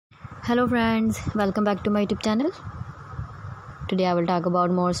Hello friends, welcome back to my YouTube channel. Today I will talk about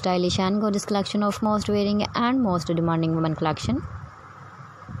more stylish and gorgeous collection of most wearing and most demanding women collection.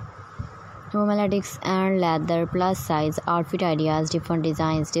 Women latex and leather plus size outfit ideas, different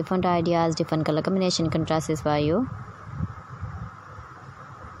designs, different ideas, different color combination contrasts for you.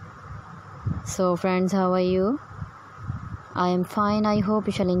 So friends, how are you? I am fine. I hope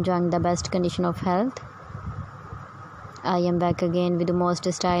you shall enjoy the best condition of health. I am back again with the most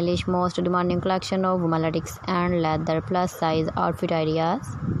stylish, most demanding collection of women latex and leather plus size outfit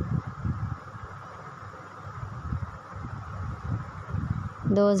ideas.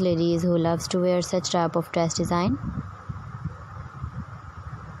 Those ladies who loves to wear such type of dress design.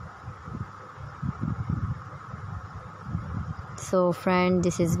 So friend,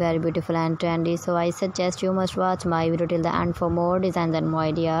 this is very beautiful and trendy, so I suggest you must watch my video till the end for more designs and more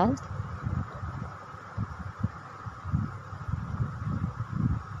ideas.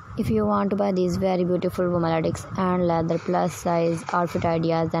 If you want to buy these very beautiful women latex and leather plus size outfit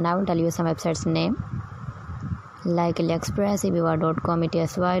ideas, then I will tell you some websites name like AliExpress, ebiwa.com,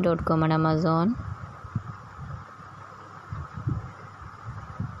 etsy.com and Amazon.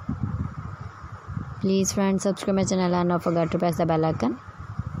 Please friends, subscribe my channel and don't forget to press the bell icon.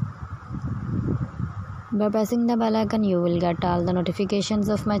 By pressing the bell icon, you will get all the notifications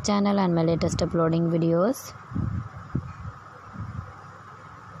of my channel and my latest uploading videos.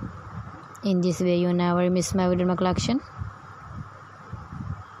 In this way, you never miss my video in my collection.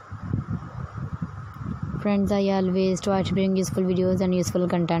 Friends, I always try to bring useful videos and useful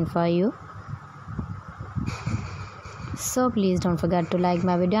content for you. So please don't forget to like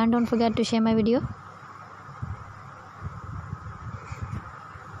my video and don't forget to share my video.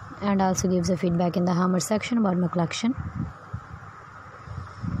 And also give the feedback in the comment section about my collection.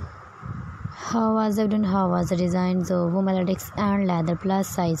 How was it done? How was the designs of women latex and leather plus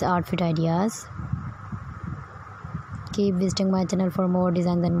size outfit ideas? Keep visiting my channel for more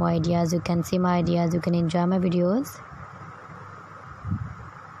designs and more ideas. You can see my ideas, you can enjoy my videos.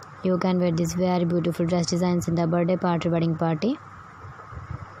 You can wear these very beautiful dress designs in the birthday party, wedding party.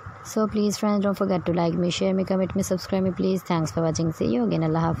 So please friends, don't forget to like me, share me, comment me, subscribe me please. Thanks for watching. See you again.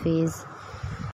 Allah Hafiz.